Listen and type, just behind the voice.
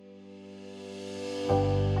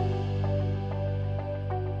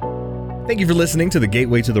Thank you for listening to the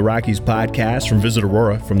Gateway to the Rockies podcast from Visit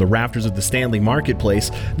Aurora from the rafters of the Stanley Marketplace.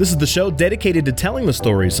 This is the show dedicated to telling the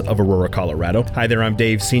stories of Aurora, Colorado. Hi there, I'm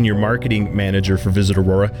Dave, Senior Marketing Manager for Visit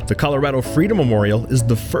Aurora. The Colorado Freedom Memorial is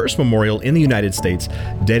the first memorial in the United States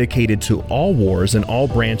dedicated to all wars and all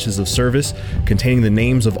branches of service, containing the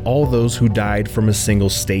names of all those who died from a single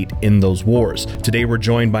state in those wars. Today we're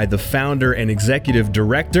joined by the founder and executive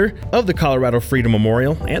director of the Colorado Freedom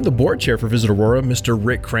Memorial and the board chair for Visit Aurora, Mr.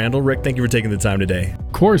 Rick Crandall. Rick, thank you for taking the time today.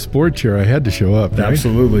 Of course, board chair, I had to show up, right?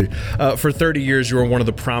 Absolutely. For 30 years, you were one of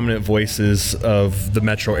the prominent voices of the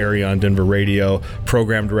metro area on Denver radio,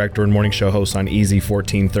 program director and morning show host on Easy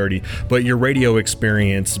 1430. But your radio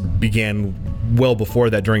experience began well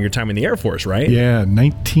before that during your time in the Air Force, right? Yeah,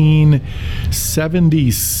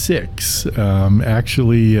 1976.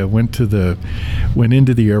 Actually went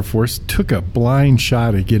into the Air Force, took a blind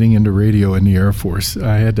shot at getting into radio in the Air Force.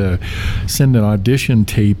 I had to send an audition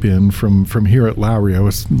tape in from here at Lowry.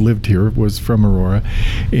 I lived here, was from Aurora,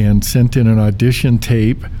 and sent in an audition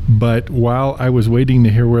tape. But while I was waiting to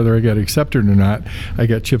hear whether I got accepted or not, I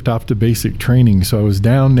got chipped off to basic training. So I was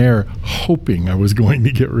down there hoping I was going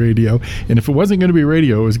to get radio. And if it wasn't going to be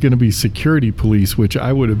radio, it was going to be security police, which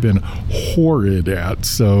I would have been horrid at.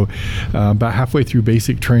 So about halfway through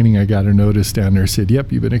basic training, I got a notice down there, said,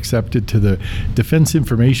 yep, you've been accepted to the Defense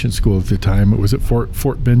Information School at the time. It was at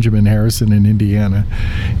Fort Benjamin Harrison in Indiana.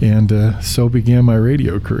 And so began my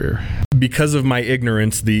radio career. Because of my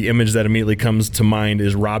ignorance, the image that immediately comes to mind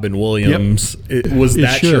is Robin Williams. Yep. Was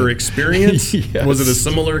that your experience? Yes. Was it a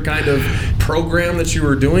similar kind of program that you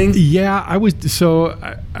were doing? Yeah, I was. So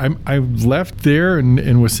I left there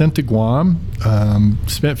and was sent to Guam.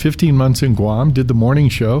 Spent 15 months in Guam. Did the morning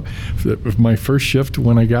show. My first shift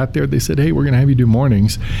when I got there, they said, "Hey, we're going to have you do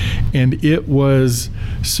mornings," and it was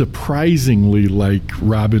surprisingly like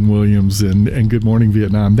Robin Williams and Good Morning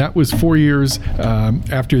Vietnam. That was 4 years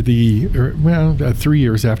after 3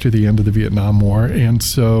 years after the end of the Vietnam War, and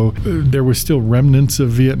so there was still remnants of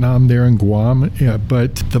Vietnam there in Guam. Yeah,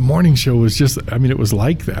 but the morning show was just, it was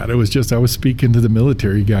like that. It was just, I was speaking to the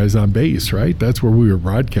military guys on base, right? That's where we were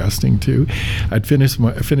broadcasting to. I'd finish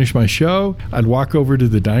my show. I'd walk over to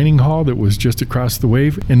the dining hall that was just across the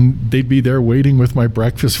way, and they'd be there waiting with my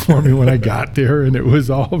breakfast for me when I got there, and it was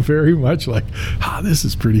all very much like, this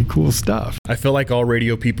is pretty cool stuff. I feel like all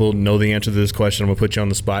radio people know the answer to this question. I'm going to put you on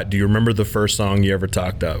the spot. Do you remember the first song you ever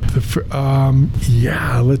talked up?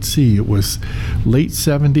 Yeah, let's see. It was late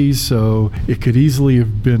 70s, so it could easily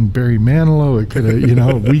have been Barry Manilow. It could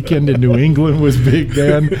have, Weekend in New England was big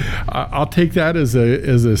then. I'll take that as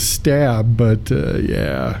a stab, but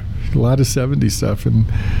yeah, a lot of 70s stuff and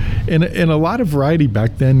a lot of variety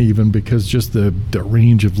back then, even because just the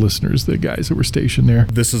range of listeners, the guys that were stationed there.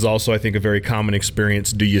 This is also, I think, a very common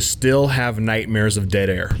experience. Do you still have nightmares of dead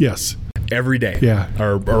air? Yes. Every day? Yeah.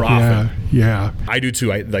 Or often? Yeah. I do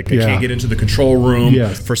too. I can't get into the control room.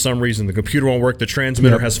 Yes. For some reason. The computer won't work. The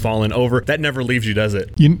transmitter has fallen over. That never leaves you, does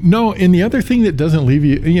it? And the other thing that doesn't leave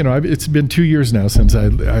you, it's been 2 years now since I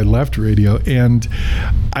left radio, and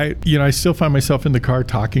I still find myself in the car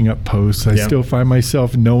talking up posts. I still find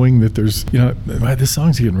myself knowing that there's, this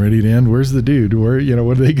song's getting ready to end. Where's the dude? What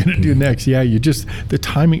are they going to do next? Yeah, the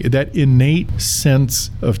timing, that innate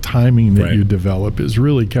sense of timing that you develop is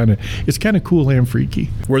really kind of cool and freaky.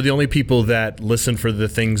 We're the only people that listen for the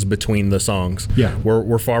things between the songs. Yeah.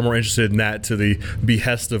 We're far more interested in that, to the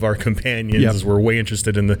behest of our companions. Yep. We're way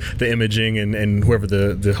interested in the imaging and whoever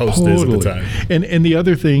the host is at the time. And the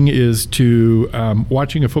other thing is to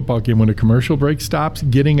watching a football game when a commercial break stops,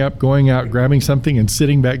 getting up, going out, grabbing something, and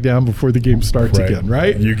sitting back down before the game starts again,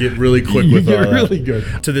 right? You get really quick with all that. You get really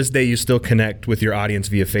good. To this day, you still connect with your audience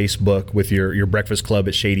via Facebook, with your breakfast club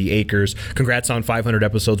at Shady Acres. Congrats on 500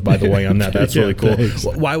 episodes, by the way, on that. That's really cool. Thanks.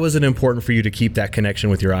 Why was it important for you to keep that connection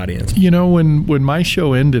with your audience? When my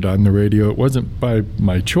show ended on the radio, it wasn't by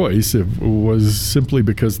my choice. It was simply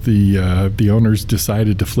because the owners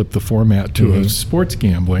decided to flip the format to a sports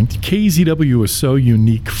gambling. KZW was so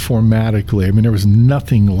unique formatically. There was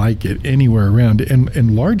nothing like it anywhere around,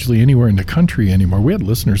 and largely anywhere in the country anymore. We had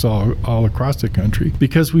listeners all across the country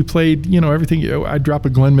because we played, everything. I'd drop a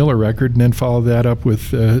Glenn Miller record and then follow that up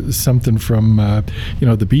with something from,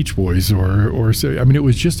 the Beach Boys or so. It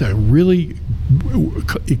was just a really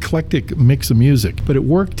eclectic mix of music, but it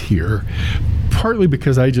worked here partly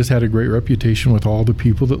because I just had a great reputation with all the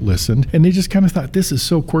people that listened, and they just kind of thought, this is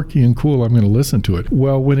so quirky and cool, I'm going to listen to it.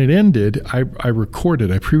 Well, when it ended, I pre-recorded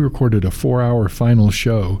a 4-hour final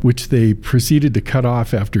show, which they proceeded to cut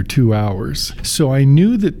off after 2 hours. So I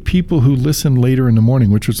knew that people who listened later in the morning,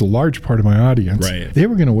 which was a large part of my audience, they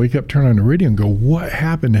were going to wake up, turn on the radio and go, what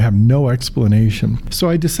happened, to have no explanation. So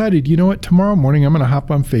I decided, you know what, tomorrow morning I'm going to hop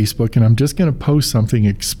on Facebook and I'm just going to post something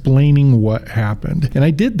explaining what happened. And I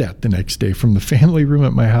did that the next day from the family room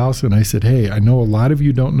at my house, and I said, hey, I know a lot of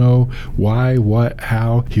you don't know why, what,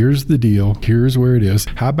 how. Here's the deal. Here's where it is.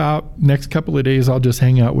 How about next couple of days I'll just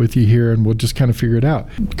hang out with you here and we'll just kind of figure it out.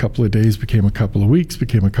 A couple of days became a couple of weeks,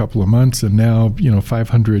 became a couple of months, and now,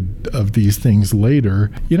 500 of these things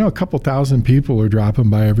later, a couple thousand people are dropping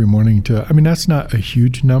by every morning that's not a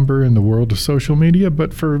huge number in the world of social media,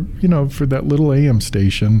 but for that little AM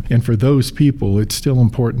station and for those people, it's still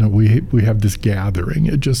important that we have this gathering.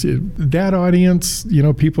 That audience,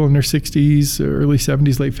 people in their 60s, early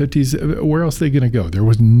 70s, late 50s, where else are they going to go?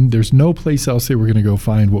 There's no place else they were going to go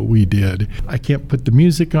find what we did. I can't put the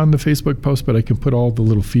music on the Facebook post, but I can put all the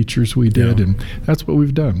little features we did, and that's what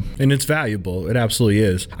we've done. And it's valuable. It absolutely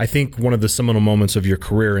is. I think one of the seminal moments of your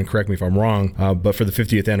career, and correct me if I'm wrong, but for the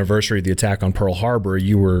 50th anniversary of the attack on Pearl Harbor,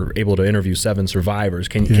 you were able to interview 7 survivors.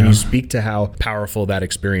 Can you speak to how powerful that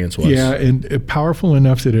experience was? Yeah, and powerful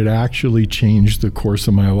enough that it actually changed the course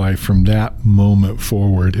of my life from that moment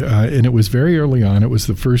forward. And it was very early on. It was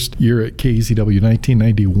the first year at KZW,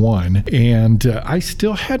 1991. And I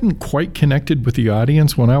still hadn't quite connected with the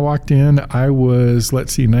audience. When I walked in, I was,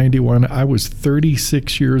 91. I was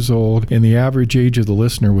 36 years old, and the average age of the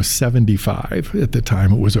listener was 75 at the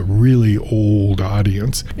time. It was a really old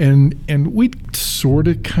audience. And we'd sort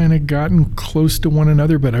of kind of gotten close to one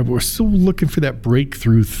another, but I was still looking for that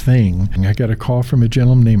breakthrough thing. And I got a call from a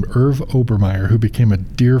gentleman named Irv Obermeyer, who became a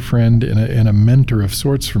dear friend and a mentor of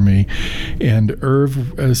sorts for me. And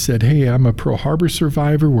Irv said, hey, I'm a Pearl Harbor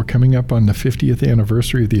survivor. We're coming up on the 50th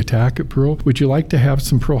anniversary of the attack at Pearl. Would you like to have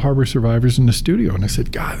some Pearl Harbor survivors in the studio? And I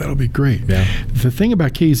said, God, that'll be great. Yeah. The thing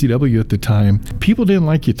about KZW at the time, people didn't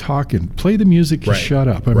like you talking. Play the music and shut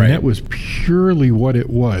up. I mean, that was purely what it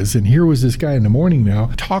was. And here was this guy in the morning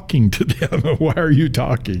now talking to them. Why are you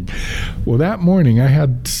talking? Well, that morning I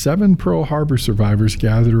had 7 Pearl Harbor survivors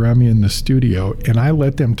gathered around me in the studio, and I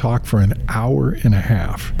let them talk for an hour and a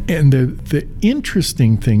half. And the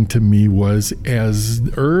interesting thing to me was, as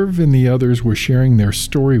Irv and the others were sharing their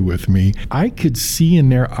story with me, I could see in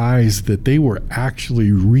their eyes that they were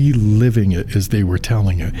actually reliving it as they were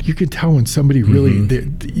telling it. You could tell when somebody really,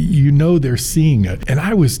 they're seeing it. And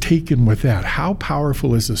I was taken with that. How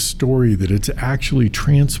powerful is a story that it's actually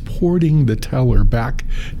transporting the teller back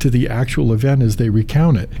to the actual event as they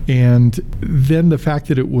recount it? And then the fact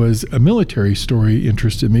that it was a military story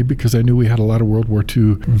interested me, because I knew we had a lot of World War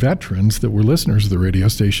II veterans that were listeners of the radio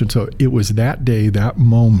station. So it was that day, that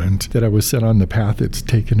moment, that I was set on the path that's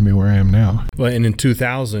taken me where I am now. Well, and in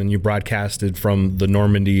 2000, you broadcasted from the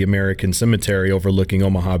Normandy American Cemetery overlooking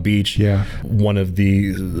Omaha Beach, one of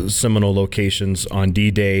the seminal locations on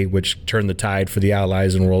D-Day, which turned the tide for the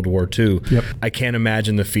Allies in World War II. Yep. I can't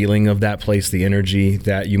imagine the feeling of that place, the energy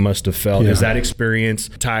that you must have felt. Is that experience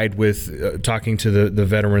tied with talking to the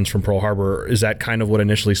veterans from Pearl Harbor? Is that kind of what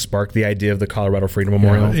initially sparked the idea of the Colorado Freedom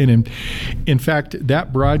Memorial? And in fact,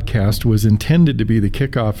 that broadcast was intended to be the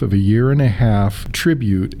kickoff of a 1.5-year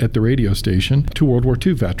tribute at the radio station to World War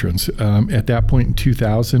II veterans. At that point in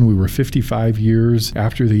 2000, we were 55 years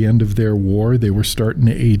after the end of their war. They were starting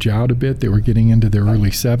to age out a bit. They were getting into their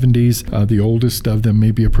early 70s. The oldest of them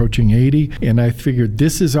may be approaching 80. And I figured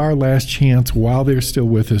this is our last chance while they're still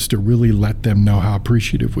with us to really let them know how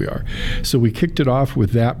appreciative we are. So we kicked it off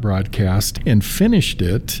with that broadcast and finished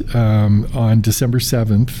it on December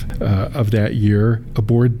 7th of that year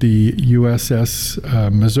aboard the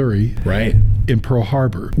USS Missouri in Pearl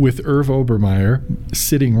Harbor, with Irv Obermeyer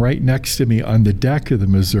sitting right next to me on the deck of the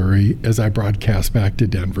Missouri as I broadcast back to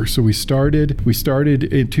Denver. So we started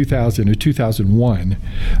in 2001,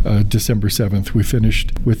 December 7th. We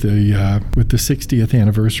finished with the 60th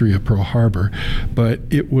anniversary of Pearl Harbor. But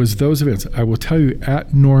it was those events. I will tell you,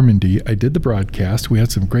 at Normandy, I did the broadcast. We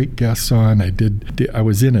had some great guests on. I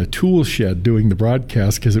was in a tool shed doing the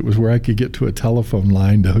broadcast because it was where I could get to a telephone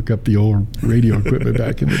line to hook up the old radio equipment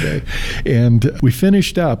back in the day. And And we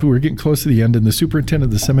finished up. We were getting close to the end, and the superintendent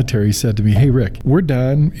of the cemetery said to me, "Hey, Rick, we're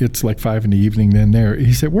done." It's like 5 p.m. then there.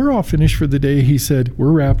 He said, "We're all finished for the day." He said,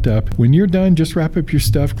 "We're wrapped up. When you're done, just wrap up your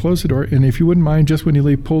stuff, close the door, and if you wouldn't mind, just when you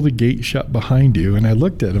leave, pull the gate shut behind you." And I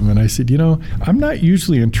looked at him and I said, "I'm not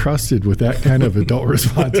usually entrusted with that kind of adult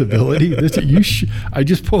responsibility. I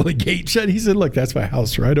just pull the gate shut." He said, "Look, that's my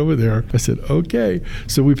house right over there." I said, "Okay."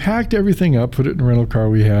 So we packed everything up, put it in a rental car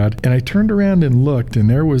we had, and I turned around and looked, and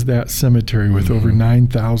there was that cemetery with over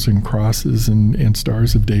 9,000 crosses and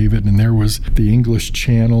Stars of David, and there was the English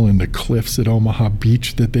Channel and the cliffs at Omaha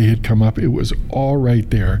Beach that they had come up. It was all right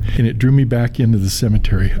there, and it drew me back into the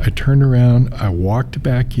cemetery. I turned around, I walked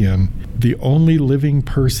back in. The only living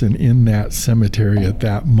person in that cemetery at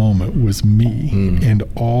that moment was me and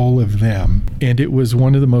all of them. And it was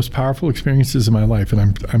one of the most powerful experiences of my life.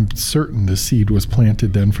 And I'm certain the seed was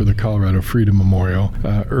planted then for the Colorado Freedom Memorial.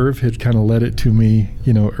 Irv had kind of led it to me,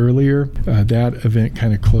 earlier. That event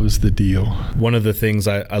kind of closed the deal. One of the things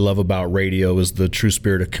I love about radio is the true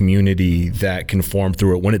spirit of community that can form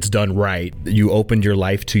through it when it's done right. You opened your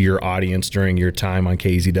life to your audience during your time on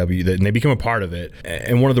KZW, and they become a part of it.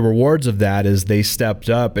 And one of the rewards of that is they stepped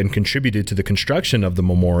up and contributed to the construction of the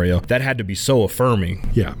memorial. That had to be so affirming.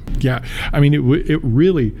 Yeah. I mean, it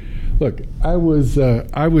really. Look, I was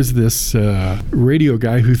this radio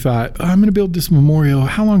guy who thought, I'm going to build this memorial.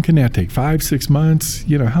 How long can that take? 5-6 months?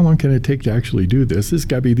 How long can it take to actually do this? This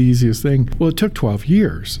got to be the easiest thing. Well, it took 12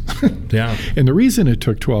 years. Yeah. And the reason it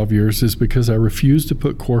took 12 years is because I refused to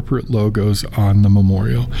put corporate logos on the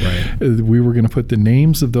memorial. Right. We were going to put the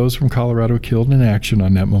names of those from Colorado killed in action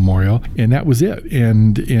on that memorial, and that was it.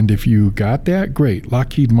 And if you got that, great.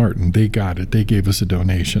 Lockheed Martin, they got it. They gave us a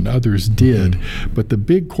donation. Others did. But the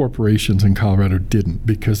big corporations in Colorado didn't,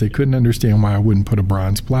 because they couldn't understand why I wouldn't put a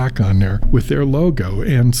bronze plaque on there with their logo.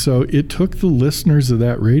 And so it took the listeners of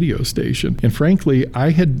that radio station. And frankly,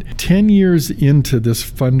 I had 10 years into this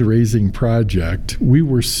fundraising project, we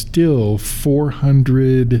were still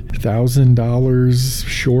 $400,000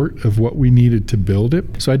 short of what we needed to build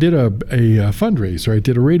it. So I did a fundraiser. I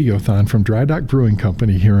did a radiothon from Dry Dock Brewing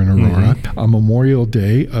Company here in Aurora on Memorial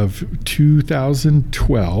Day of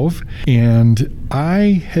 2012. And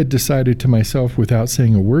I had decided to myself, without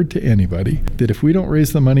saying a word to anybody, that if we don't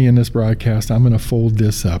raise the money in this broadcast, I'm going to fold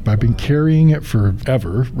this up. I've been carrying it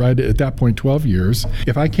forever, right? At that point, 12 years.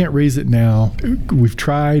 If I can't raise it now, we've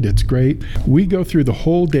tried, it's great. We go through the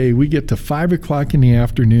whole day, we get to 5 o'clock in the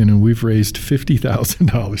afternoon, and we've raised $50,000,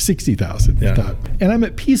 $60,000. Yeah. And I'm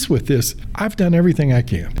at peace with this. I've done everything I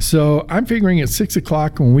can. So I'm figuring at 6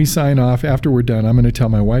 o'clock when we sign off, after we're done, I'm going to tell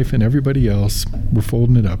my wife and everybody else, we're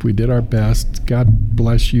folding it up. We did our best. God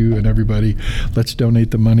bless you and everybody. Let's donate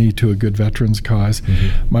the money to a good veterans cause.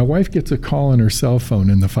 My wife gets a call on her cell phone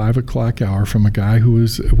in the 5 o'clock hour from a guy who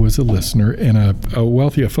was a listener and a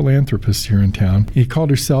wealthy philanthropist here in town. He called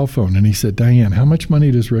her cell phone and he said, "Diane, how much money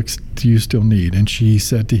do you still need?" And she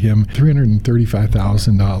said to him,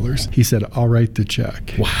 $335,000. He said, "I'll write the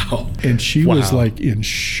check." Wow. And she was like in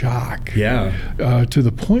shock. Yeah. To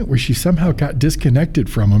the point where she somehow got disconnected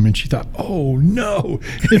from him, and she thought, "Oh no!"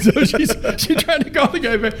 And so she tried to call the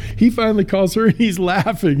guy back. He finally calls her and he's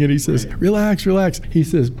laughing and he says, relax. He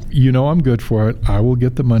says, "I'm good for it. I will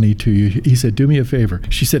get the money to you." He said, "Do me a favor."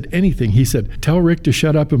 She said, "Anything." He said, "Tell Rick to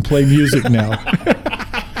shut up and play music now."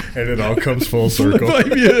 And it all comes full circle.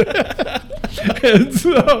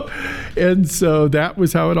 And so that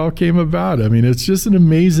was how it all came about. I mean, it's just an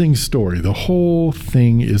amazing story. The whole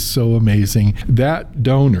thing is so amazing. That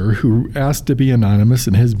donor who asked to be anonymous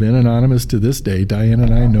and has been anonymous to this day, Diane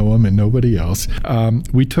and I know him and nobody else,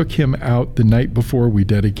 we took him out the night before we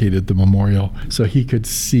dedicated the memorial so he could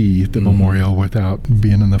see the memorial without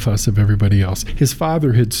being in the fuss of everybody else. His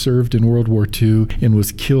father had served in World War II and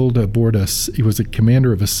was killed aboard he was a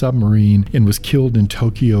commander of a submarine and was killed in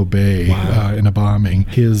Tokyo Bay in a bombing.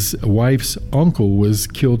 His wife's uncle was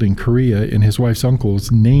killed in Korea, and his wife's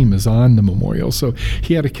uncle's name is on the memorial. So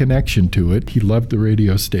he had a connection to it. He loved the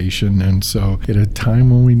radio station, and so at a time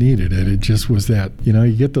when we needed it, it just was that, you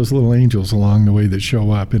get those little angels along the way that show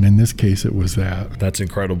up, and in this case, it was that. That's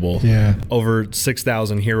incredible. Yeah. Over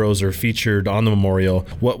 6,000 heroes are featured on the memorial.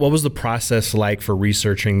 What was the process like for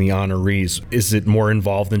researching the honorees? Is it more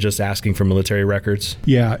involved than just asking for military records?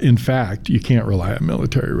 Yeah, in fact, you can't rely on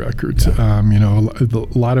military records. A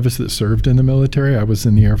lot of us that served in the military, I was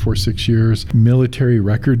in the Air Force 6 years. Military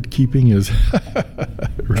record keeping is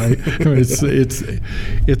right? I mean,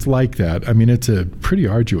 it's like that. I mean, it's a pretty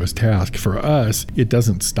arduous task. For us, it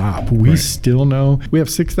doesn't stop. We still know we have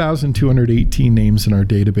 6,218 names in our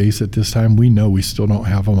database at this time. We know we still don't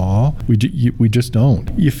have them all. We just don't.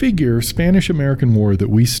 You figure Spanish-American War that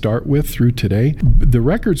we start with through today, the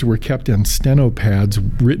records were kept on steno pads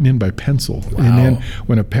written in by pencil. Wow. And then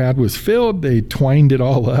when a pad was filled, they twined it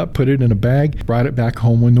all up, put it in a bag, brought it back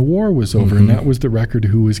home when the war was over, and that was the record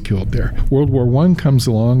of who was killed there. World War I comes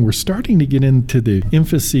along. We're starting to get into the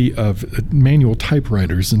infancy of manual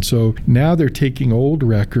typewriters, and so now they're taking old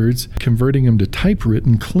records, converting them to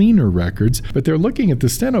typewritten, cleaner records, but they're looking at the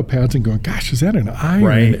steno pads and going, gosh, is that an I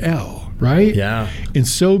or an L? Right? Yeah. And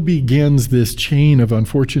so begins this chain of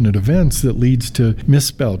unfortunate events that leads to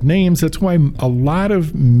misspelled names. That's why a lot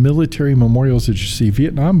of military memorials that you see,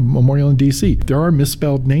 Vietnam Memorial in D.C., there are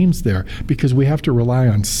misspelled names there because we have to rely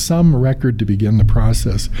on some record to begin the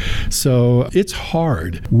process. So it's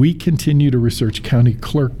hard. We continue to research county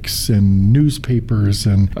clerks and newspapers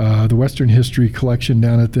and the Western History Collection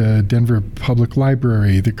down at the Denver Public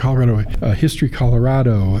Library, the Colorado History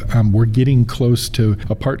Colorado. We're getting close to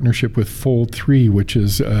a partnership with Fold 3, which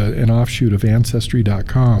is an offshoot of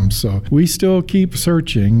Ancestry.com. So we still keep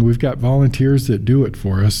searching. We've got volunteers that do it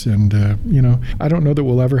for us, and I don't know that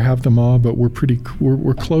we'll ever have them all, but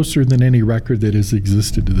we're closer than any record that has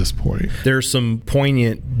existed to this point. There are some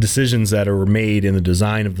poignant decisions that are made in the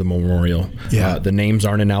design of the memorial. Yeah. The names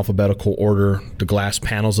aren't in alphabetical order. The glass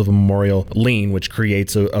panels of the memorial lean, which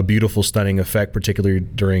creates a beautiful, stunning effect, particularly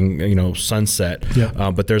during sunset.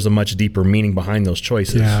 Yeah. But there's a much deeper meaning behind those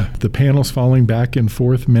choices. Yeah. The panels falling back and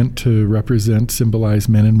forth meant to symbolize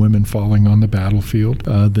men and women falling on the battlefield.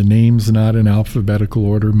 The names not in alphabetical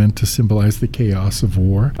order meant to symbolize the chaos of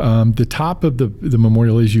war. The top of the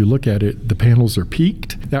memorial, as you look at it, the panels are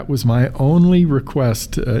peaked. That was my only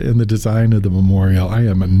request in the design of the memorial. I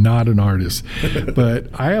am not an artist, but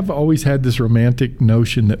I have always had this romantic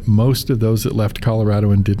notion that most of those that left Colorado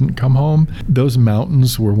and didn't come home, those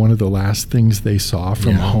mountains were one of the last things they saw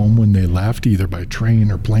from home when they left, either by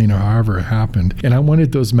train or plane or however it happened. And I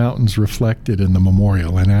wanted those mountains reflected in the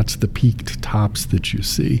memorial, and that's the peaked tops that you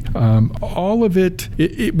see. All of it,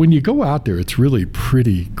 when you go out there, it's really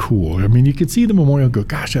pretty cool. I mean, you can see the memorial and go,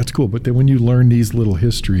 gosh, that's cool. But then when you learn these little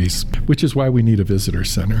histories, which is why we need a visitor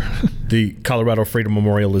center. The Colorado Freedom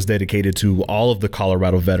Memorial is dedicated to all of the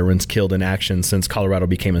Colorado veterans killed in action since Colorado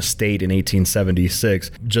became a state in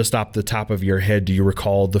 1876. Just off the top of your head, do you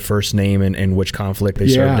recall the first name and which conflict they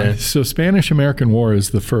served in? So Spanish-American War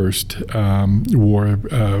is the first war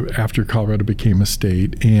after Colorado became a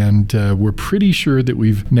state, and we're pretty sure that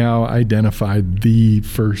we've now identified the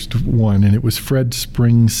first one, and it was Fred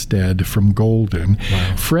Springstead from Golden.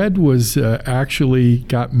 Wow. Fred was actually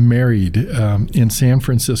got married in San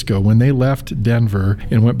Francisco. When they left Denver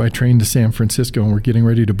and went by train to San Francisco and were getting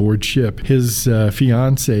ready to board ship, his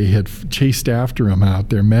fiance had chased after him out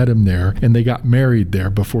there, met him there, and they got married there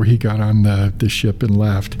before he got on the ship and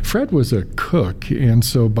left. Fred was a cook, and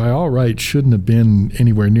so by all rights shouldn't have been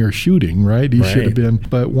anywhere near shooting, right? He should have been.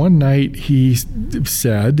 But one night he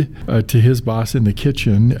said to his boss in the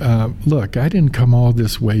kitchen, look, I didn't come all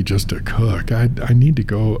this way just to cook. I need to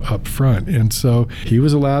go up front. And so he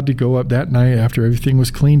was allowed to go up that night after everything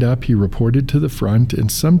was cleaned up. He reported to the front,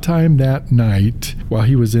 and sometime that night, while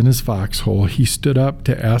he was in his foxhole, he stood up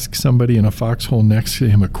to ask somebody in a foxhole next to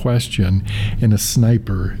him a question, and a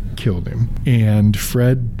sniper killed him. And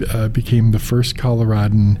Fred became the first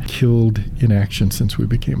Coloradan killed in action since we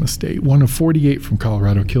became a state. One of 48 from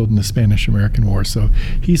Colorado killed in the Spanish-American War, so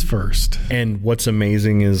he's first. And what's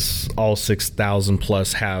amazing is all 6,000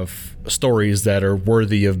 plus have stories that are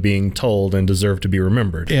worthy of being told and deserve to be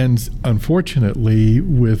remembered. And unfortunately,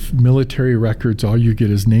 with military records, all you get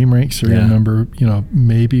is name, rank, serial number,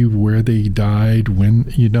 maybe where they died, when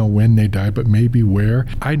they died, but maybe where.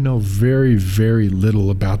 I know very, very little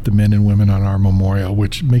about the men and women on our memorial,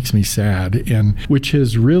 which makes me sad, and which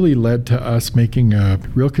has really led to us making a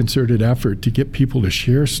real concerted effort to get people to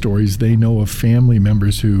share stories they know of family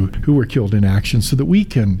members who were killed in action so that we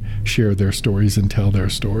can share their stories and tell their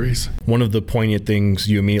stories. One of the poignant things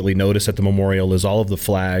you immediately notice at the memorial is all of the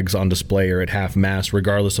flags on display are at half-mast,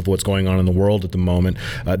 regardless of what's going on in the world at the moment.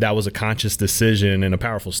 That was a conscious decision and a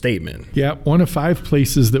powerful statement. Yeah, one of 5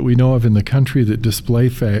 places that we know of in the country that display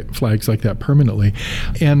flags like that permanently.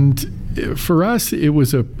 And for us, it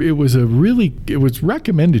was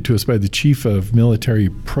recommended to us by the chief of military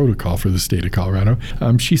protocol for the state of Colorado.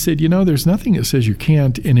 She said, there's nothing that says you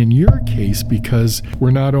can't. And in your case, because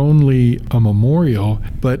we're not only a memorial,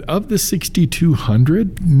 but of the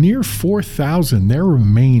 6,200, near 4,000, their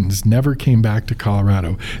remains never came back to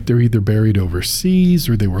Colorado. They're either buried overseas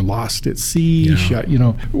or they were lost at sea, shot,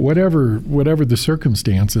 whatever the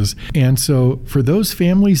circumstances. And so for those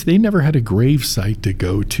families, they never had a grave site to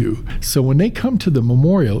go to. So when they come to the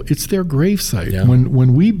memorial, it's their grave site. Yeah.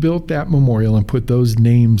 When we built that memorial and put those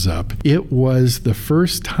names up, it was the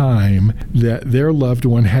first time that their loved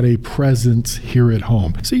one had a presence here at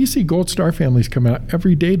home. So you see Gold Star families come out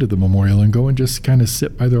every day to the memorial and go and just kind of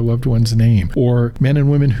sit by their loved one's name, or men and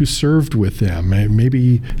women who served with them,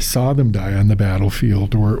 maybe saw them die on the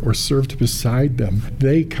battlefield or served beside them.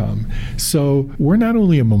 They come. So we're not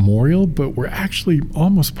only a memorial, but we're actually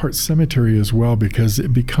almost part cemetery as well, because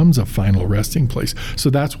it becomes a final resting place. So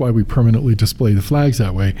that's why we permanently display the flags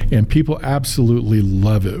that way, and people absolutely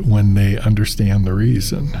love it when they understand the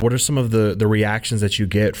reason. What are some of the reactions that you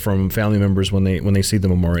get from family members when they see the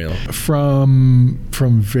memorial? From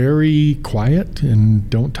very quiet and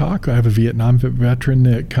don't talk. I have a Vietnam veteran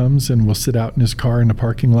that comes and will sit out in his car in the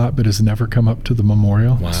parking lot, but has never come up to the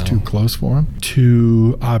memorial. Wow. It's too close for him.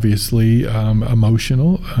 To obviously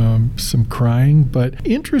emotional, some crying. But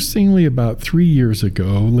interestingly, about 3 years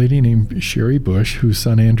ago, a lady named Sherry Bush, whose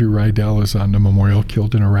son Andrew Rydell is on the memorial,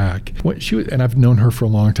 killed in Iraq. And I've known her for a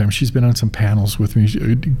long time. She's been on some panels with me. She's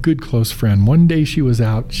a good close friend. One day she was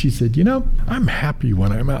out. She said, I'm happy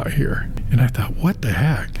when I'm out here. And I thought, what the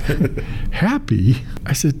heck? Happy?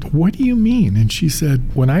 I said, what do you mean? And she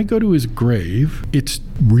said, when I go to his grave, it's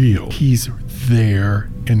real. He's there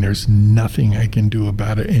and there's nothing I can do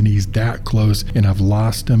about it, and he's that close, and I've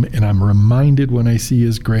lost him, and I'm reminded when I see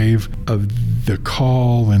his grave of the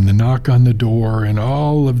call and the knock on the door and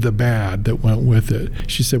all of the bad that went with it.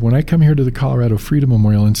 She said, when I come here to the Colorado Freedom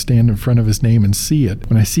Memorial and stand in front of his name and see it,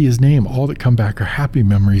 when I see his name, all that come back are happy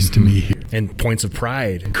memories to me here. And points of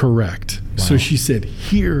pride. Correct. Wow. So she said,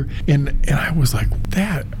 here, and I was like,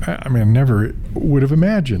 that, I never would have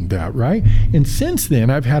imagined that, right? And since then,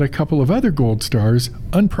 I've had a couple of other Gold Stars,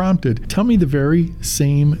 unprompted, tell me the very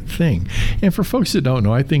same thing. And for folks that don't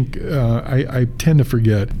know, I think I tend to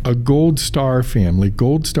forget, a Gold Star family,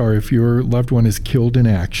 Gold Star, if your loved one is killed in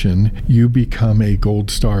action, you become a Gold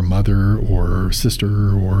Star mother or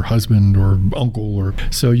sister or husband or uncle, or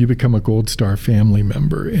so you become a Gold Star family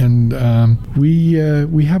member. And we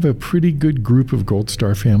have a pretty good group of Gold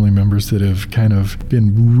Star family members that have kind of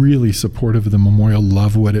been really supportive of the memorial,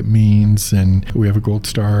 love what it means, and we have a Gold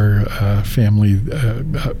Star family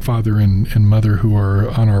father and mother who are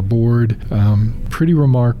on our board. Pretty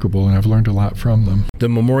remarkable, and I've learned a lot from them. The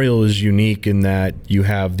memorial is unique in that you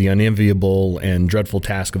have the unenviable and dreadful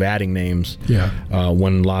task of adding names. Yeah.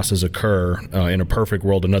 When losses occur. In a perfect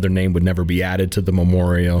world, another name would never be added to the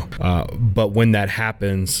memorial. But when that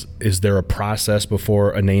happens, is there a process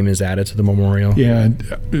before a name is added to the memorial? Yeah.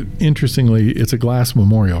 Interestingly, it's a glass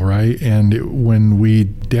memorial, right? And when we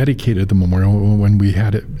dedicated the memorial, when we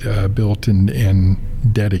had it built and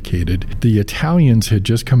dedicated, the Italians had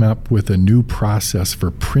just come up with a new process for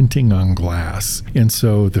printing on glass. And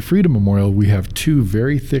so the Freedom Memorial, we have two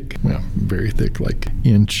very thick, like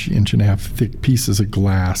inch and a half thick pieces of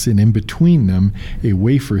glass, and in between them, a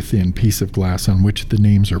wafer thin piece of glass on which the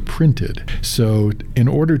names are printed. So in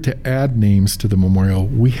order to add names to the memorial,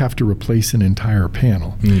 we have to replace an entire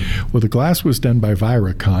panel. Well, the glass was done by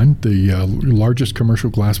Viracon, the largest commercial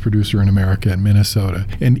glass producer in America in Minnesota,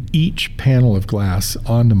 and each panel of glass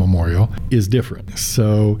on the memorial is different.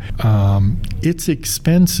 So it's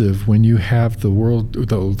expensive when you have the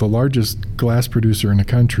largest glass producer in the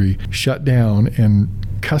country shut down and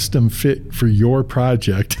custom fit for your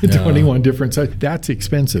project 21 different sizes. That's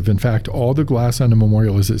expensive. In fact, all the glass on the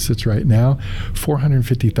memorial as it sits right now,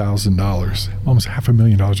 $450,000, almost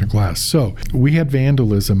 $500,000 in glass. So we had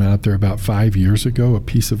vandalism out there about 5 years ago. A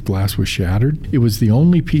piece of glass was shattered. It was the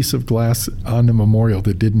only piece of glass on the memorial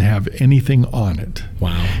that didn't have anything on it.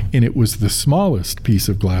 Wow. And it was the smallest piece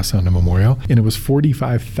of glass on the memorial, and it was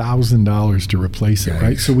 $45,000 to replace it,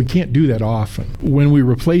 right? So we can't do that often. When we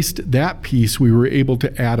replaced that piece, we were able to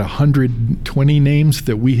to add 120 names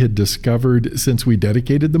that we had discovered since we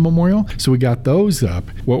dedicated the memorial. So we got those up.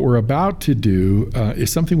 What we're about to do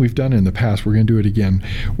is something we've done in the past. We're going to do it again.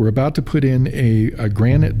 We're about to put in a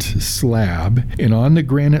granite slab, and on the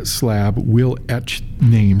granite slab, we'll etch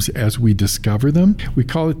names as we discover them. We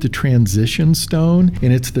call it the transition stone,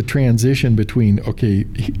 and it's the transition between, okay,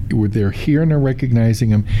 they're here and they're recognizing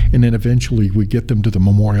them, and then eventually we get them to the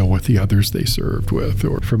memorial with the others they served with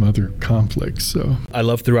or from other conflicts. So I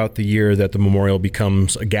love throughout the year that the memorial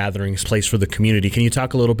becomes a gathering place for the community. Can you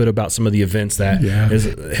talk a little bit about some of the events that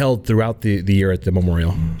is held throughout the year at the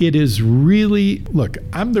memorial? It is really, look,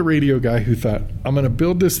 I'm the radio guy who thought, I'm going to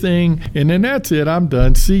build this thing, and then that's it. I'm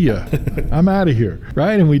done. See ya. I'm out of here.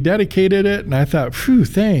 Right? And we dedicated it, and I thought, phew,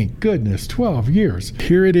 thank goodness, 12 years.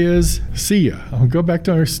 Here it is. See ya. I'll go back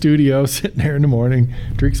to our studio, sitting there in the morning,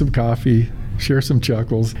 drink some coffee, share some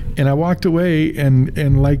chuckles. And I walked away,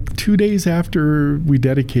 and like 2 days after we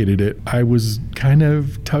dedicated it, I was kind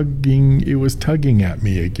of tugging at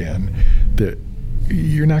me again that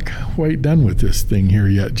you're not quite done with this thing here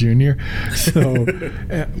yet, Junior. So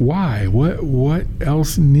why? What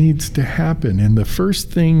else needs to happen? And the first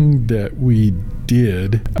thing that we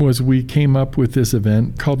did was we came up with this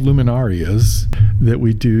event called Luminarias that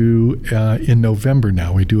we do in November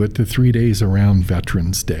now. We do it the 3 days around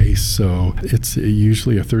Veterans Day. So it's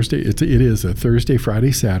usually a Thursday. It is a Thursday,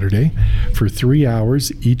 Friday, Saturday. For 3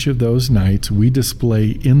 hours each of those nights, we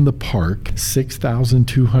display in the park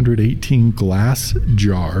 6,218 glass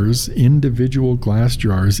jars, individual glass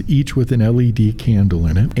jars, each with an LED candle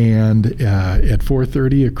in it. And at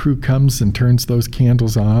 4:30, a crew comes and turns those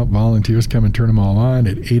candles on. Volunteers come and turn them all on.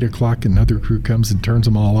 At 8 o'clock, another crew comes and turns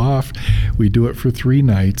them all off. We do it for 3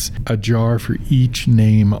 nights, a jar for each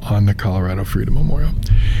name on the Colorado Freedom Memorial.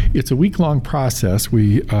 It's a week-long process.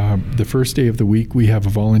 The first day of the week, we have a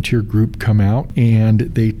volunteer group come out, and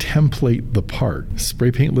they template the park.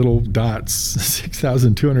 Spray paint little dots,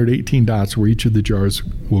 6,218 dots where each of the jars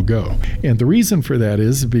will go. And the reason for that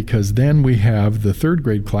is because then we have the 3rd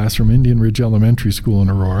grade class from Indian Ridge Elementary School in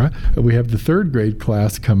Aurora. We have the 3rd grade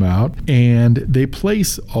class come out, and they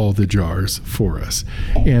place all the jars for us.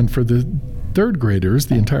 And for the 3rd graders,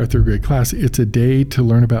 the entire 3rd grade class, it's a day to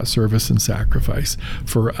learn about service and sacrifice.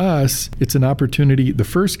 For us, it's an opportunity. The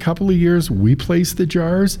first couple of years, we place the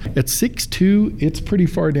jars. At 6'2", it's pretty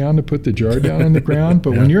far down to put the jar down on the ground,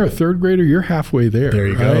 but when you're a 3rd grader, you're halfway there. There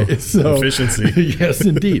you right? go. So, efficiency. Yes,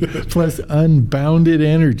 indeed. Plus unbounded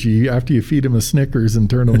energy after you feed them a Snickers and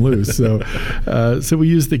turn them loose. So we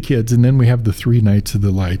use the kids, and then we have the 3 nights of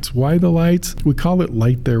the lights. Why the lights? We call it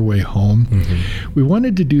Light Their Way Home. Mm-hmm. We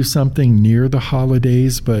wanted to do something near the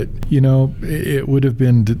holidays, but it would have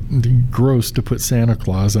been gross to put Santa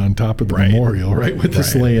Claus on top of the memorial, right, with the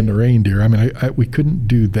sleigh and the reindeer. I mean, we couldn't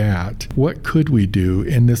do that. What could we do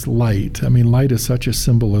in this light? I mean, light is such a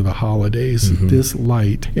symbol of the holidays. Mm-hmm. This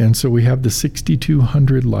light, and so we have the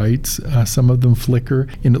 6,200 lights. Some of them flicker,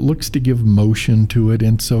 and it looks to give motion to it,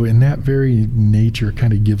 and so in that very nature,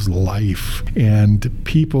 kind of gives life. And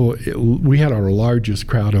people, we had our largest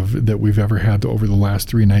crowd that we've ever had over the last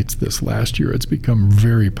 3 nights this last year. It's become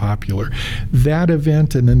very popular. That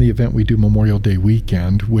event, and then the event we do Memorial Day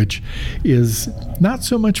weekend, which is not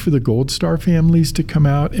so much for the Gold Star families to come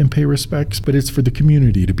out and pay respects, but it's for the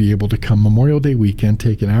community to be able to come Memorial Day weekend,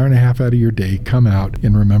 take an hour and a half out of your day, come out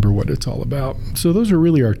and remember what it's all about. So those are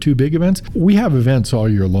really our 2 big events. We have events all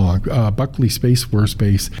year long. Buckley Space Force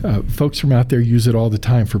Base, folks from out there use it all the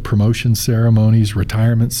time for promotion ceremonies,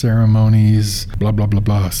 retirement ceremonies, blah, blah, blah,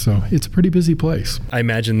 blah. So it's a pretty busy place. I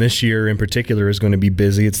imagine this year in particular is going to be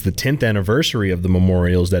busy. It's the 10th anniversary of the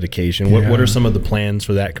memorial's dedication. What are some of the plans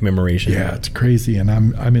for that commemoration? Yeah, it's crazy, and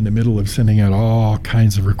I'm in the middle of sending out all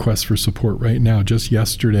kinds of requests for support right now. Just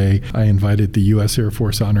yesterday, I invited the U.S. Air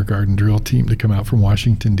Force Honor Guard and Drill Team to come out from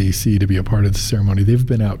Washington, D.C. to be a part of the ceremony. They've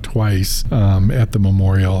been out twice at the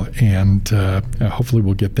memorial, and hopefully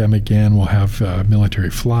we'll get them again. We'll have military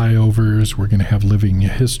flyovers. We're going to have living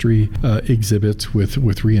history exhibits with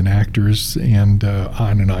reenactors, and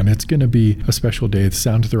on and on. It's going to be a special day. The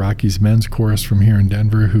Sound of the Rockies men's chorus from here in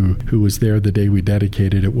Denver, who was there the day we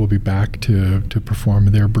dedicated it, will be back to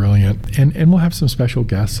perform. They're brilliant. And we'll have some special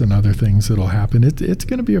guests and other things that'll happen. It's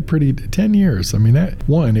going to be a pretty 10 years. I mean,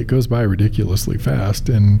 it goes by ridiculously fast.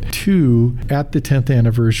 And 2, at the 10th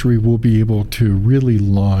anniversary, we'll be able to really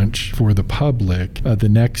launch for the public the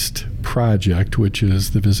next project, which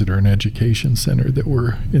is the Visitor and Education Center that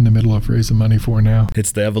we're in the middle of raising money for now.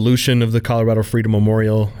 It's the evolution of the Colorado Freedom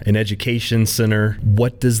Memorial and Education Center.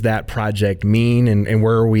 What does that project mean, and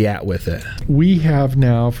where are we at with it? We have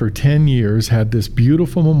now for 10 years had this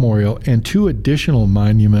beautiful memorial and 2 additional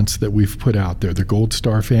monuments that we've put out there. The Gold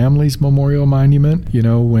Star Families Memorial Monument,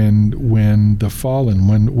 when the fallen,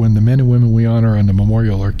 when the men and women we honor on the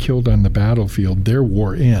memorial are killed on the battlefield, their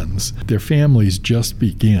war ends. Their families just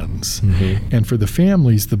begins. Mm-hmm. And for the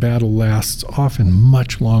families, the battle lasts often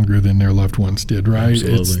much longer than their loved ones did, right?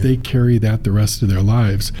 They carry that the rest of their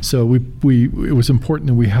lives. So it was important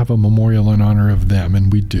that we have a memorial in honor of them,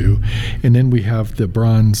 and we do. And then we have the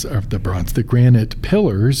granite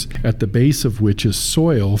pillars at the base of which is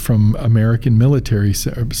soil from American military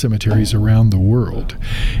cemeteries around the world.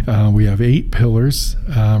 We have 8 pillars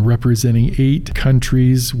representing 8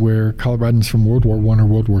 countries where Coloradans from World War I or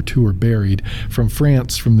World War II are buried. From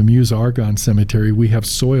France, from the Meuse-Argonne Cemetery, we have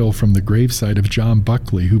soil from the gravesite of John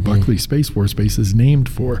Buckley, who Buckley Space Force Base is named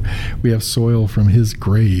for. We have soil from his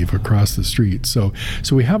grave across the street. So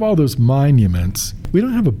we have all those monuments. We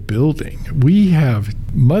don't have a building. We have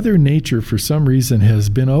Mother Nature, for some reason, has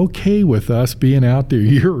been okay with us being out there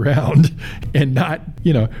year-round and not,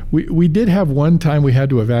 we did have one time we had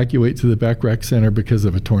to evacuate to the Beck Rec Center because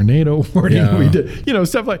of a tornado warning. Yeah. We did,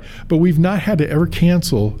 stuff like, but we've not had to ever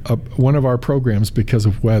cancel one of our programs because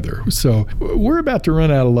of weather. So we're about to run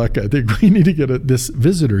out of luck. I think we need to get this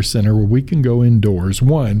visitor center where we can go indoors.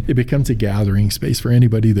 One, it becomes a gathering space for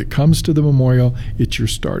anybody that comes to the memorial. It's your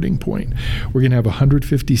starting point. We're going to have a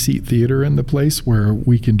 150-seat theater in the place where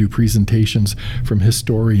we can do presentations from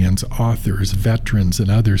historians, authors, veterans, and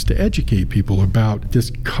others to educate people about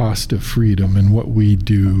this cost of freedom and what we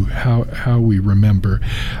do, how we remember.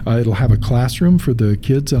 It'll have a classroom for the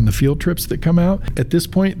kids on the field trips that come out. At this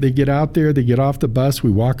point, they get out there, they get off the bus,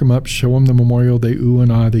 we walk them up, show them the memorial, they ooh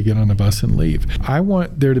and ah, they get on the bus and leave. I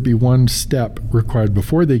want there to be one step required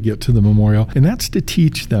before they get to the memorial, and that's to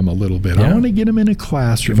teach them a little bit. Yeah. I want to get them in a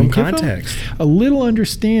classroom. Give them context. A little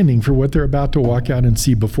understanding for what they're about to walk out and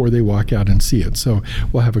see before they walk out and see it. So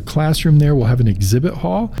we'll have a classroom there. We'll have an exhibit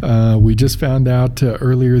hall. We just found out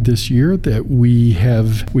earlier this year that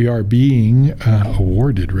we are being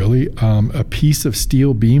awarded, really, a piece of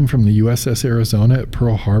steel beam from the USS Arizona at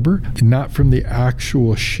Pearl Harbor, not from the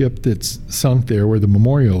actual ship that's sunk there where the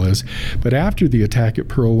memorial is, but after the attack at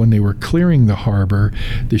Pearl, when they were clearing the harbor,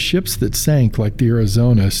 the ships that sank, like the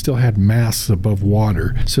Arizona, still had masts above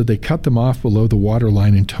water. So they cut them off below the water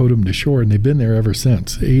line and towed them to shore, and they've been there ever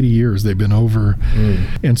since. 80 years they've been over.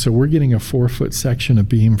 And so we're getting a 4-foot section of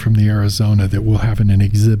beam from the Arizona that we'll have in an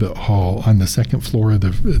exhibit hall on the second floor of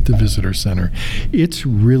the visitor center. It's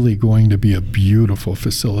really going to be a beautiful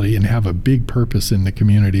facility and have a big purpose in the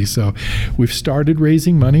community. So we've started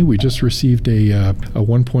raising money. We just received a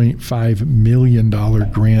 $1.5 million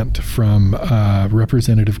grant from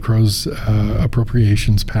Representative Crow's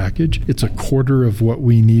appropriations package. It's a quarter of what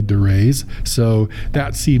we need to raise. So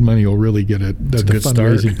that seed money will really get the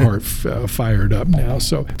fundraising part fired up now.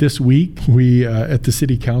 So this week, we at the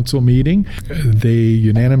City Council meeting, they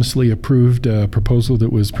unanimously approved a proposal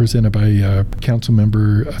that was presented by Council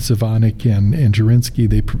Member Zavanik and Jurinsky.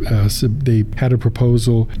 They had a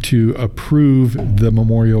proposal to approve the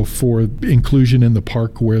memorial for inclusion in the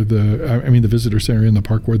park where the visitor center in the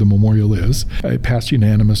park where the memorial is. It passed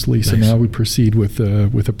unanimously, so now we proceed with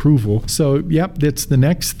approval. So, yep, that's the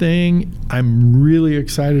next thing. I'm really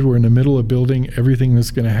excited. We're in the middle of building everything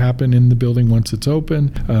that's going to happen in the building once it's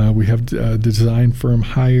open. We have the design firm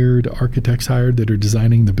hired, architects hired that are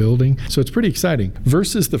designing the building. So it's pretty exciting.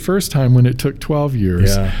 Versus the first time when it took 12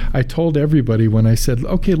 years. Yeah. I told everybody when I said,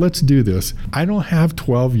 okay, let's do this. I don't have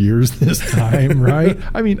 12 years this time, right?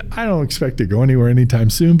 I mean, I don't expect to go anywhere anytime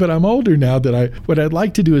soon, but I'm older now that what I'd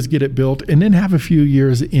like to do is get it built and then have a few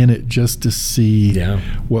years in it just to see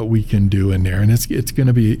what we can do in there. And it's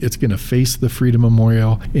going to face the Freedom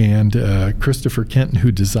Memorial, and Christopher Kenton,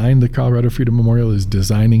 who designed the Colorado Freedom Memorial, is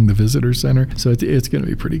designing the visitor center. So it's going to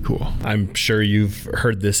be pretty cool. I'm sure you've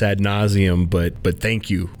heard this ad nauseum, but thank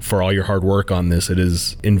you for all your hard work on this. It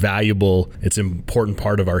is invaluable. It's an important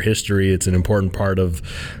part of our history. It's an important part of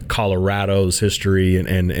Colorado's history,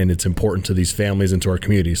 and it's important to these families and to our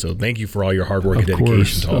community. So thank you for all your hard work and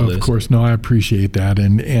dedication to all this. Of course. No, I appreciate that.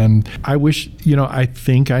 And I wish, I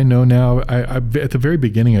think I know now, at the very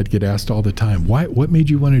beginning, I'd get asked all the the time. What made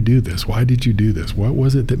you want to do this? Why did you do this? What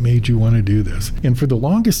was it that made you want to do this? And for the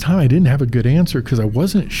longest time, I didn't have a good answer because I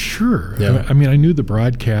wasn't sure. Yeah. I mean, I knew the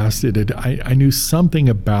broadcast. I knew something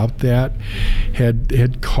about that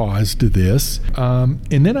had caused this.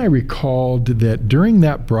 And then I recalled that during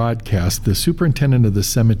that broadcast, the superintendent of the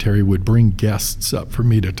cemetery would bring guests up for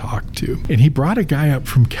me to talk to. And he brought a guy up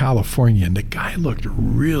from California, and the guy looked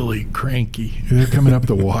really cranky. They're coming up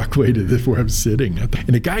the walkway to this where I'm sitting. And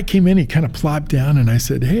the guy came in, he kind of plopped down, and I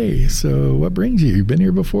said, "Hey, so what brings you? You been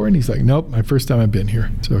here before?" And he's like, "Nope, my first time I've been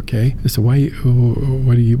here." It's okay. I said,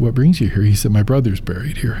 what brings you here? He said, "My brother's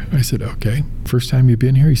buried here." I said, "Okay. First time you've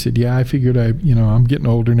been here?" He said, "Yeah, I figured I'm getting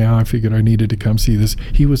older now. I figured I needed to come see this."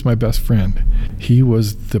 He was my best friend. He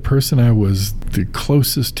was the person I was the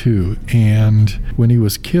closest to. And when he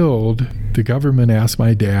was killed, the government asked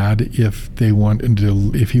my dad if he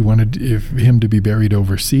wanted him to be buried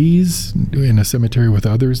overseas in a cemetery with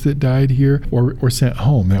others that died here, or sent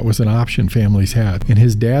home. That was an option families had. And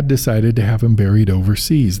his dad decided to have him buried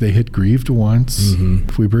overseas. They had grieved once. Mm-hmm.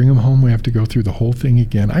 If we bring him home, we have to go through the whole thing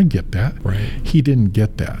again. I get that. Right. He didn't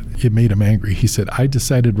get that. It made him angry. He said, "I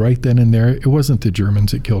decided right then and there, it wasn't the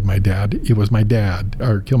Germans that killed my dad. It was my dad,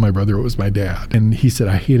 or killed my brother. It was my dad." And he said,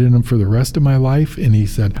 "I hated him for the rest of my life." And he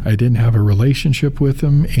said, "I didn't have a relationship with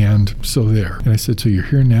him, and so there." And I said, "So you're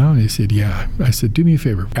here now?" And he said, "Yeah." I said, "Do me a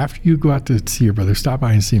favor. After you go out to see your brother, stop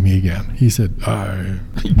by and see me again." He said,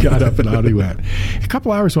 he got up and out he went. A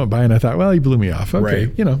couple hours went by, and I thought, well, he blew me off.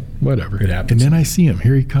 Okay, right. Whatever. It happens. And then I see him.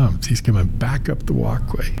 Here he comes. He's coming back up the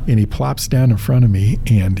walkway, and he plops down in front of me,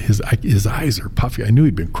 and his eyes are puffy. I knew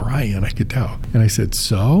he'd been crying. I could tell. And I said,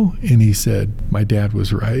 "So?" And he said, "My dad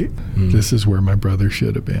was right. This is where my brother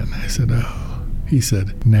should have been." I said, "Oh." He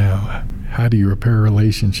said, "Now, how do you repair a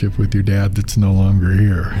relationship with your dad that's no longer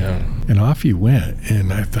here?" Yeah. And off he went.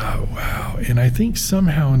 And I thought, wow. And I think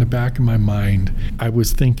somehow in the back of my mind, I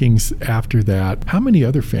was thinking after that, how many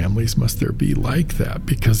other families must there be like that?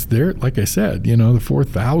 Because they're, like I said, the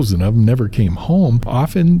 4,000 of them never came home.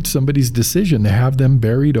 Often somebody's decision to have them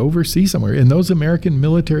buried overseas somewhere. In those American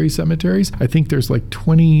military cemeteries, I think there's like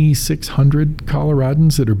 2,600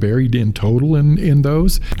 Coloradans that are buried in total in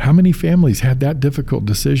those. How many families had that difficult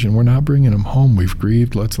decision? We're not bringing him home. We've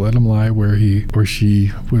grieved. Let's let him lie where he or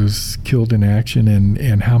she was killed in action.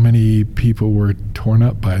 And how many people were torn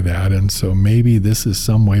up by that? And so maybe this is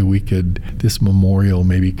some way this memorial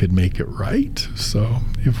maybe could make it right. So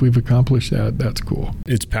if we've accomplished that, that's cool.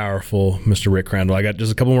 It's powerful, Mr. Rick Crandall. I got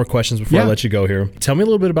just a couple more questions before I let you go here. Tell me a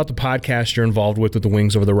little bit about the podcast you're involved with the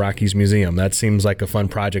Wings Over the Rockies Museum. That seems like a fun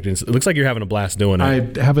project. It looks like you're having a blast doing it.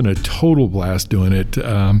 I'm having a total blast doing it.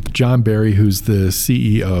 John Barry, who's the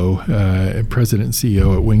CEO, President and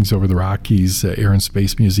CEO at Wings Over the Rockies Air and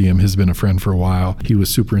Space Museum, has been a friend for a while. He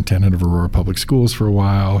was superintendent of Aurora Public Schools for a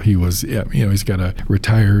while. He was, he's got a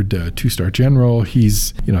retired two-star general.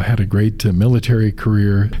 He's, had a great military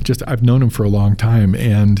career. I've known him for a long time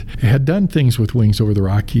and had done things with Wings Over the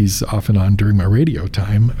Rockies off and on during my radio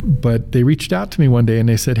time. But they reached out to me one day and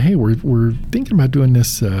they said, "Hey, we're thinking about doing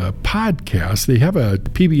this podcast." They have a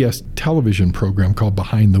PBS television program called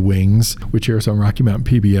Behind the Wings, which airs on Rocky Mountain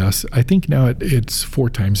PBS. I think now it's 4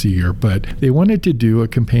 times a year, but they wanted to do a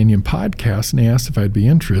companion podcast and they asked if I'd be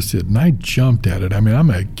interested, and I jumped at it. I mean, I'm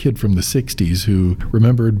a kid from the 60s who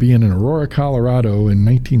remembered being in Aurora, Colorado in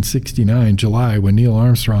 1969, July, when Neil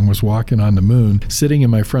Armstrong was walking on the moon, sitting in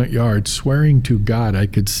my front yard, swearing to God I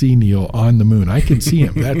could see Neil on the moon. I can see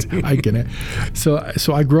him.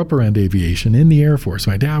 So I grew up around aviation in the Air Force.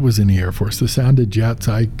 My dad was in the Air Force. The sound of jets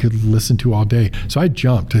I could listen to all day. So I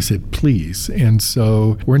jumped. I said, please. And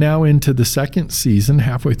so we're now into the second season,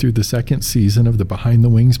 halfway through the second season of the Behind the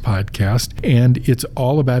Wings podcast, and it's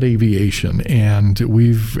all about aviation. And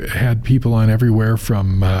we've had people on everywhere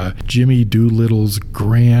from Jimmy Doolittle's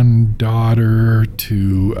granddaughter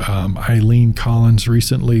to Eileen Collins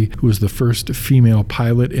recently, who was the first female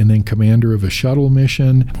pilot and then commander of a shuttle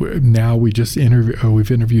mission. Now we've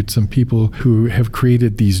interviewed some people who have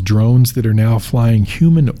created these drones that are now flying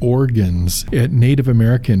human organs at Native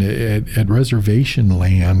American at reservation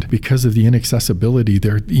land because of the inaccessibility.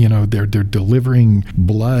 They're delivering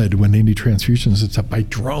blood when they need transfusions and stuff by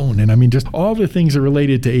drone. And I mean, just all the things are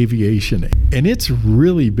related to aviation. And it's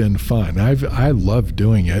really been fun. I love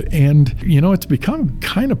doing it. And, it's become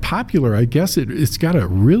kind of popular. I guess it's got a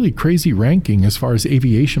really crazy ranking as far as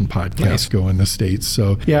aviation podcasts go in the States.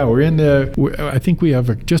 So, yeah, I think we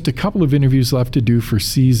have just a couple of interviews left to do for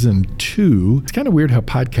season 2. It's kind of weird how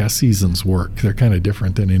podcast seasons work. They're kind of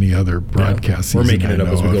different than any other broadcast season. We're making it up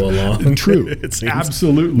as we go go along. True. It seems.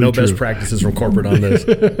 Absolutely no true. best practices from corporate on this.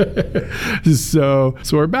 So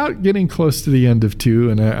we're about getting close to the end of 2,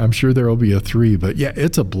 and I'm sure there will be a 3. But yeah,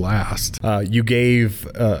 it's a blast. You gave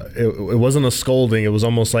it wasn't a scolding. It was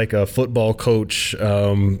almost like a football coach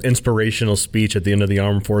inspirational speech at the end of the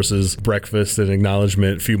Armed Forces breakfast and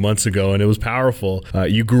acknowledgement a few months ago, and it was powerful.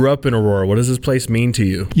 You grew up in Aurora. What does this place mean to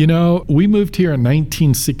you? You know, we moved here in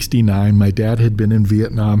 1969. My dad had been in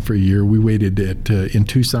Vietnam for a year. We waited in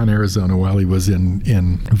Tucson, Arizona while he was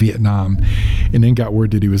in Vietnam, and then got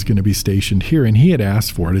word that he was going to be stationed here, and he had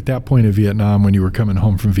asked for it. At that point in Vietnam, when you were coming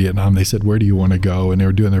home from Vietnam, they said, where do you want to go? And they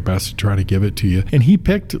were doing their best to try to give it to you. And he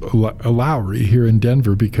picked a Lowry here in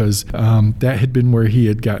Denver because that had been where he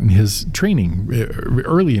had gotten his training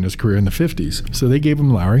early in his career in the 50s. So they gave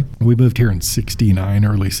him Lowry. We moved here in 69,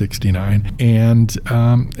 early 69. And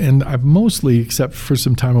I've mostly, except for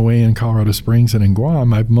some time away in Colorado Springs and in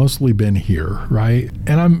Guam, I've mostly been here, right?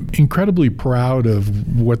 And I'm incredibly proud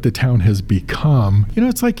of what the town has become. You know,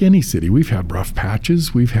 it's like any city. We've had rough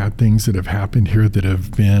patches. We've had things that have happened here that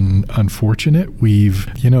have been unfortunate. We've,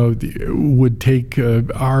 would take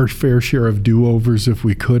our fair share of do-overs if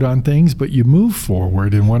we could on things, but you move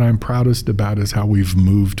forward. And what I'm proudest about is how we've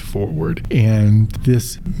moved forward. And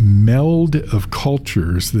this meld of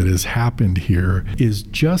cultures that has happened here is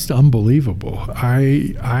just unbelievable.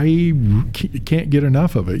 I can't get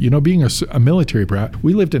enough of it. You know, being a military brat,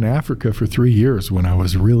 we lived in Africa for 3 years when I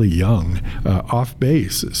was really young, off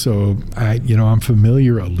base. So I'm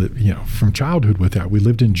familiar, from childhood with that. We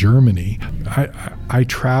lived in Germany. I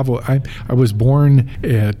travel. I was born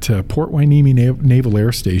at Port Hueneme Naval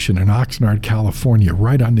Air Station in Oxnard, California,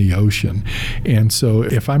 right on the ocean. And so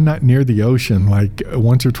if I'm not near the ocean, like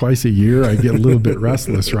once or twice a year, I get a little bit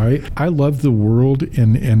restless, right? I love the world,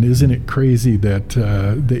 and isn't it crazy that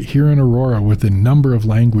here in Aurora, with the number of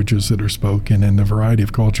languages that are spoken and the variety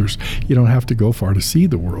of cultures, you don't have to go far to see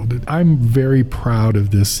the world. I'm very proud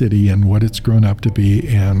of this city and what it's grown up to be,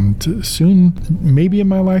 and soon, maybe in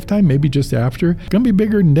my lifetime, maybe just after, it's going to be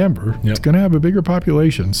bigger than Denver. Yep. It's going to have a bigger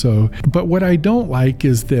population. So, but what I don't like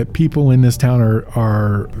is that people in this town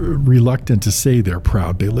are reluctant to say they're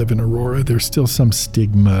proud they live in Aurora. There's still some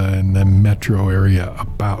stigma in the metro area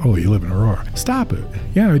about, oh, you live in Aurora. Stop it.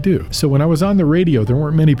 Yeah, I do. So when I was on the radio, there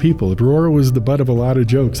weren't many people. Aurora was the butt of a lot of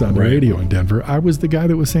jokes on the radio in Denver. I was the guy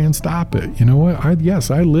that was saying, stop it. You know what?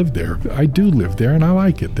 Yes, I live there. I do live there, and I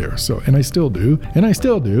like it there. So, and I still do.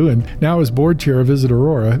 And now as board chair of Visit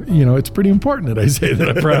Aurora, it's pretty important that I say that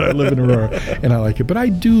I'm proud I live in Aurora and I like it. But I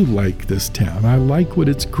do like this town. I like what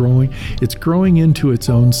it's growing. It's growing into its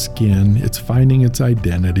own skin. It's finding its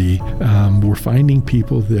identity. We're finding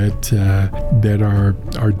people that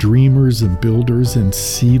are dreamers and builders and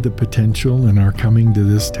see the potential and are coming to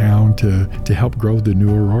this town to help grow the new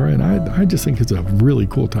Aurora. And I just think it's a really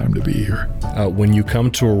cool time to be here. When you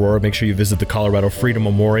come to Aurora, make sure you visit the Colorado Freedom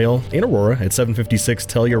Memorial in Aurora at 756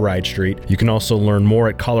 Telluride Street. You can also learn more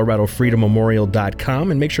at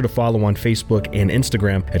coloradofreedommemorial.com, and make sure to follow on Facebook and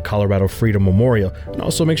Instagram at Colorado Freedom Memorial. And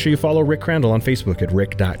also make sure you follow Rick Crandall on Facebook at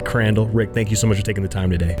rick.crandall. Rick, thank you so much for taking the time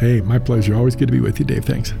today. Hey, my pleasure. Always good to be with you, Dave.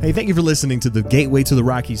 Thanks. Hey, thank you for listening to the Gateway to the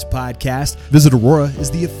Rockies podcast. Visit Aurora is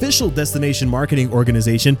the official destination marketing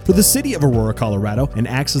organization for the city of Aurora, Colorado, and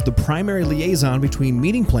acts as the primary liaison between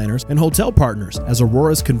meeting planners and hotel partners. As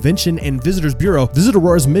Aurora's Convention and Visitors Bureau, Visit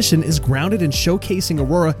Aurora's mission is grounded in showcasing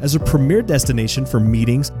Aurora as a premier destination for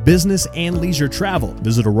meetings, business, and leisure travel.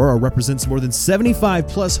 Visit Aurora represents more than 75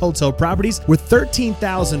 plus hotel properties with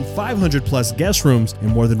 13,500 plus guest rooms and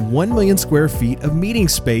more than 1 million square feet of meeting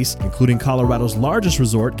space, including Colorado's largest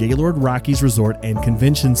resort, Gaylord Rockies Resort and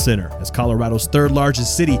Convention Center. As Colorado's third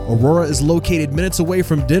largest city, Aurora is located minutes away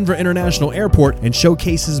from Denver International Airport and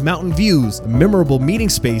showcases mountain views, memorable meeting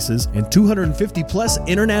spaces, and 250 plus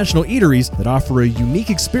international eateries that offer a unique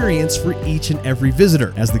experience for each and every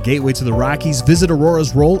visitor. As the gateway to the Rockies, Visit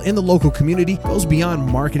Aurora's role in the local community goes beyond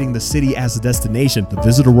marketing the city as a destination. The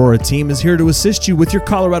Visit Aurora team is here to assist you with your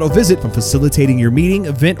Colorado visit, from facilitating your meeting,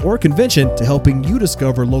 event, or convention to helping you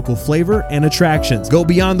discover local flavor and attractions. Go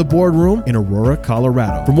beyond the boardroom in Aurora,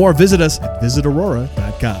 Colorado. For more, visit us at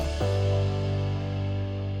visitaurora.com.